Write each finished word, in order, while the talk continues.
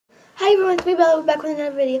Hi everyone, it's me Bella. We're back with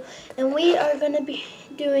another video, and we are gonna be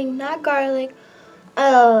doing not garlic,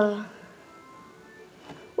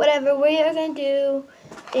 whatever. We are gonna do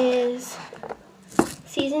is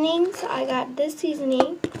seasonings. I got this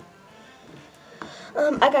seasoning.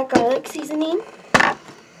 I got garlic seasoning. I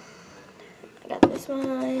got this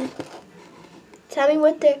one. Tell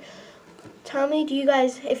me, do you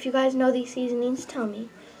guys, if you guys know these seasonings, tell me.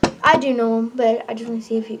 I do know them, but I just want to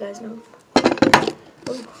see if you guys know them.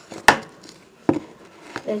 Ooh.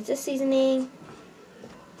 There's this seasoning.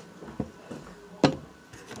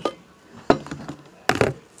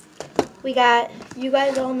 We got, you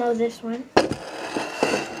guys all know this one.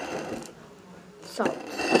 Salt.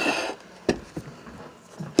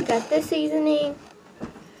 Got this seasoning.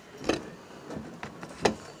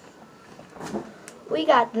 We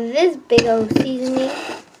got this big old seasoning.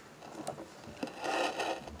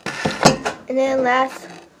 And then last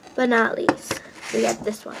but not least, we got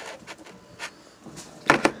this one.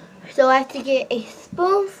 So I have to get a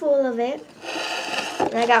spoonful of it.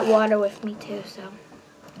 And I got water with me too, so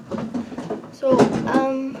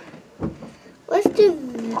let's do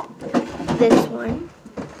this one.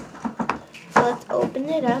 So let's open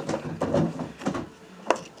it up.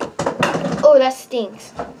 Oh, that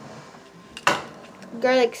stinks.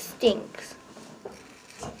 Garlic stinks.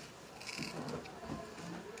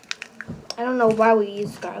 I don't know why we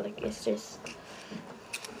use garlic. It's just,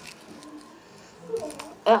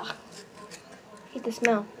 ugh. I hate the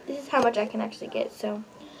smell. This is how much I can actually get, so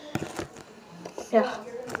yeah.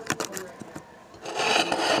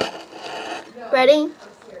 Ready?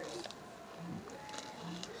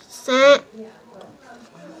 Set.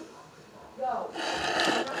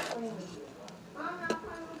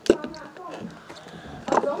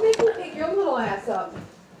 Don't make me pick your little ass up.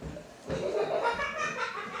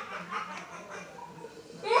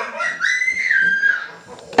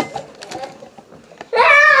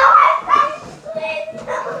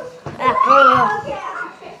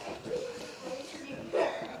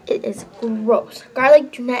 It is gross.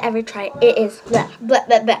 Garlic, do not ever try it. It is blah, blah,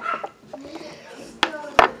 blah, blah.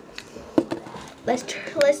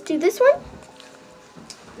 Let's do this one.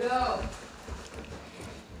 Go.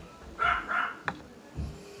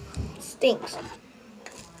 Stinks.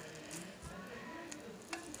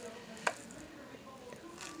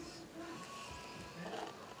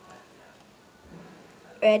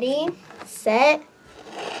 Ready, set,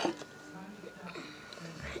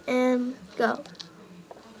 and go.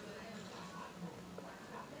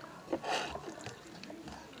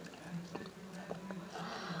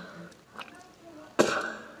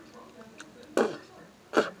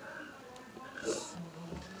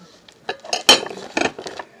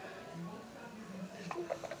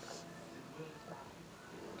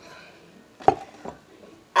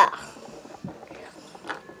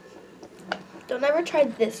 Don't ever try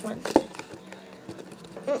this one.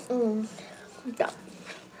 I'm done.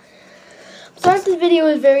 I'm sorry if this video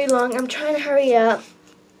is very long. I'm trying to hurry up.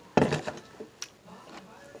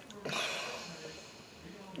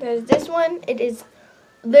 There's this one. It is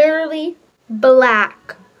literally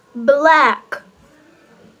black. Black.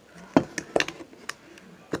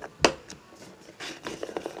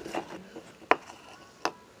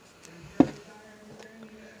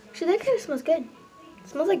 Actually, that kind of smells good. It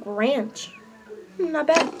smells like ranch. Not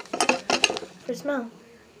bad for smell.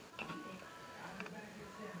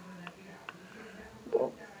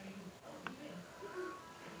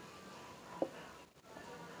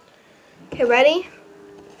 Okay, ready?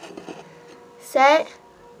 Set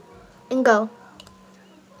and go.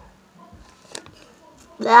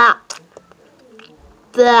 Blah.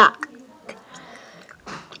 Blah.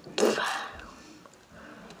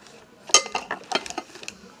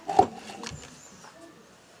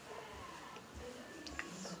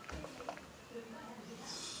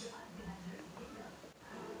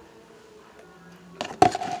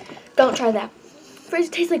 Don't try that. First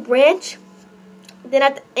it tastes like ranch. Then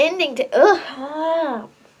at the ending,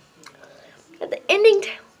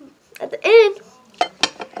 at the end,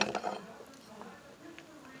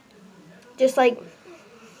 just like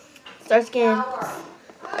starts getting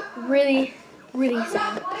really, really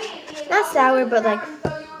sour. Not sour, but like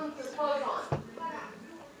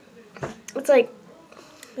it's like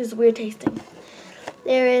this weird tasting.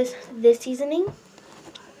 There is this seasoning.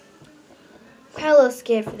 I'm a little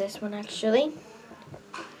scared for this one actually.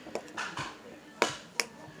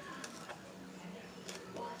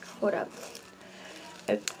 Hold up.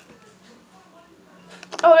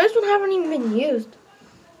 Oh, this one haven't even been used.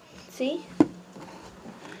 See?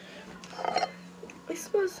 It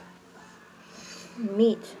smells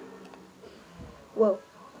meat. Whoa.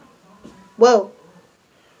 Whoa.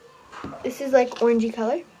 This is like orangey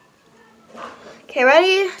color. Okay,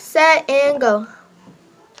 ready, set, and go.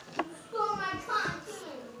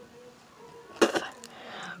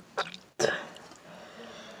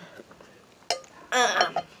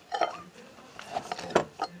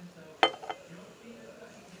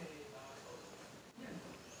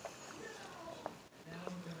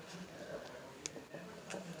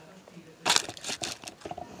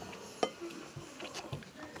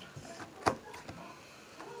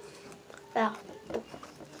 Wow.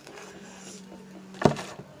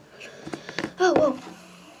 Oh, whoa.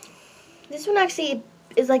 This one actually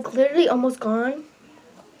is like literally almost gone.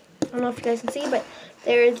 I don't know if you guys can see, but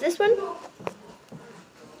there is this one.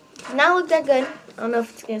 Not look that good. I don't know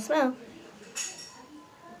if it's gonna smell.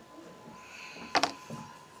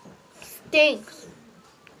 Stinks.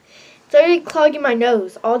 It's already clogging my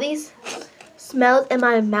nose. All these smells in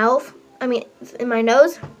my mouth. I mean, in my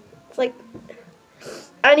nose. It's like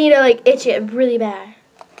I need to like itch it really bad.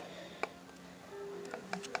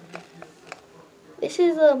 This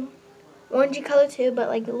is orangey color too, but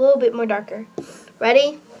like a little bit more darker.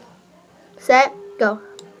 Ready, set, go.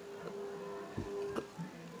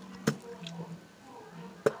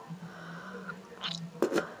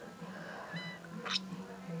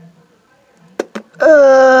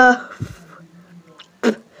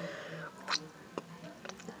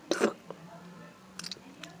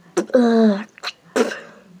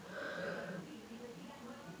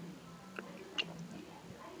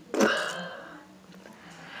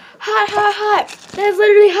 Hot, hot, hot. That is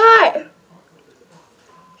literally hot.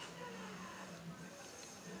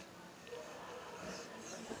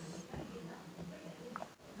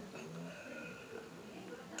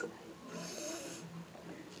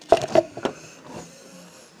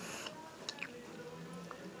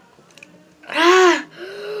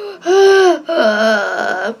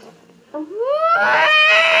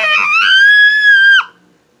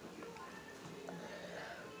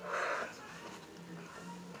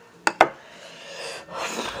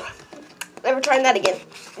 Never trying that again.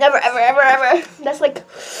 Never, ever, ever, ever.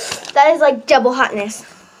 That is like double hotness.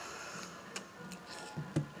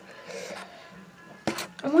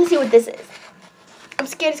 I want to see what this is. I'm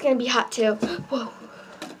scared it's gonna be hot too. Whoa.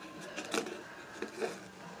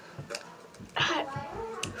 Hot.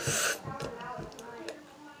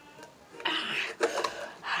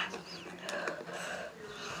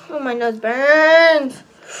 Oh, my nose burns.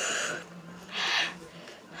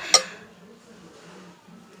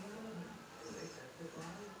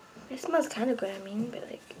 It smells kind of good, I mean, but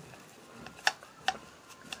like,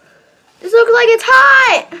 this looks like it's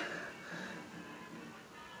hot.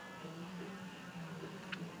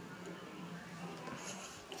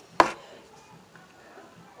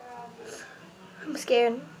 I'm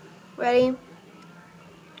scared. Ready,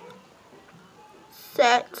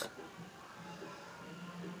 set,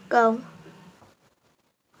 go.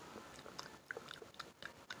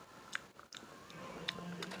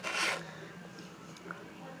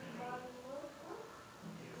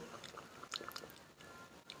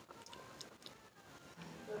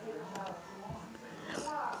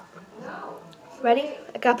 Ready?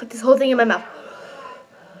 I gotta put this whole thing in my mouth.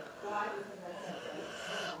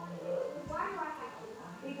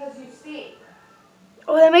 Because you stink.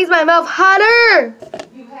 Oh, that makes my mouth hotter.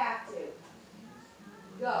 You have to.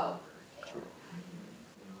 Go.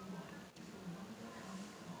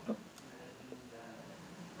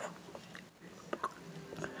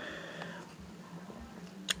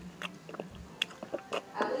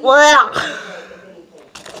 Wow.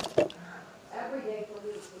 Every day for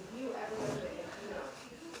me. If you ever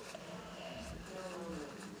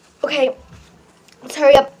Okay, let's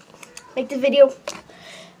hurry up. Make the video,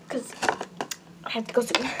 because I have to go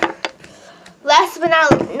soon. Last but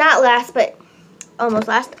not last, but almost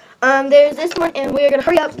last. There's this one, and we're gonna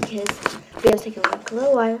hurry up because videos take a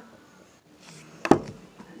little while.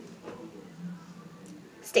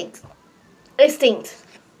 Stinks. It stinks.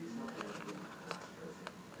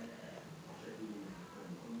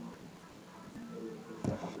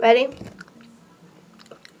 Ready?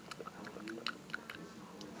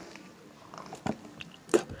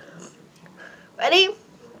 Ready?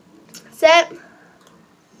 Set.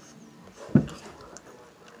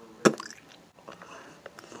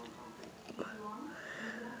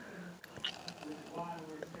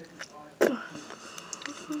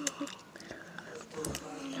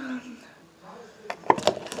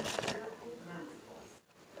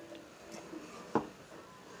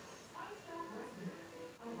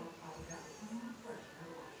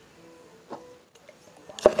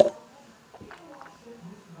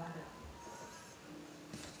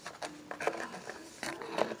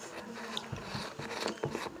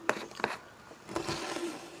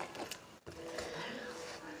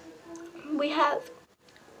 we have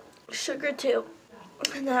sugar too.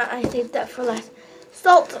 And I saved that for last.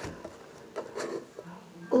 Salt.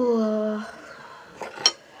 Ooh.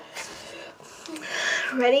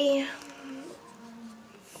 Ready?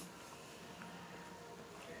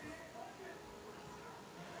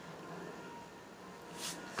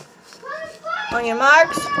 On your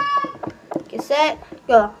marks. Get set.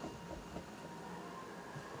 Go.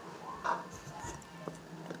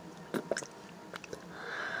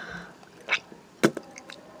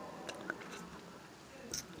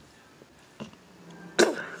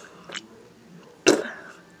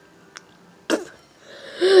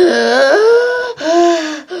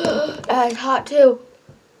 It's hot too.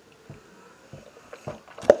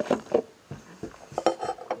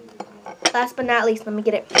 Last but not least, let me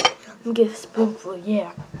get it. Let me get a spoonful,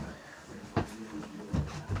 yeah.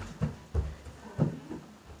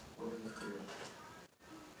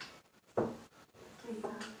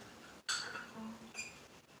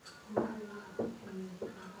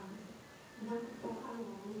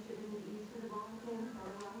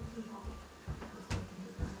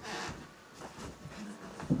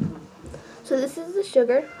 So this is the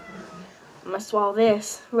sugar. I'm gonna swallow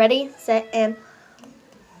this. Ready, set, and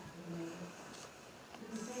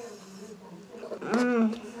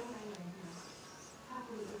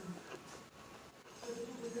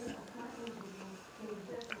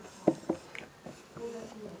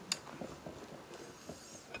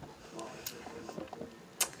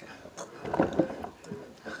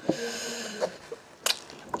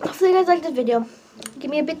hopefully you guys liked this video.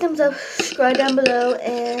 Give me a big thumbs up, subscribe down below,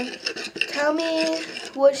 and tell me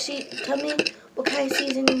what kind of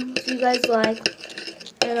seasonings you guys like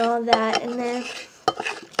and all that. And then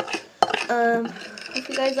if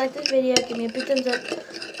you guys like this video, give me a big thumbs up.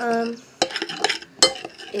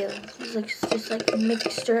 Ew, it's just like a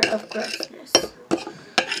mixture of grossness.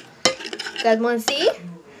 You guys want to see?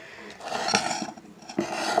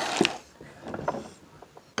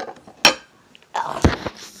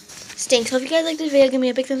 Stinks. So if you guys like this video, give me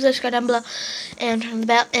a big thumbs up, subscribe down below, and turn on the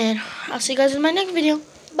bell, and I'll see you guys in my next video.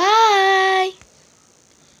 Bye!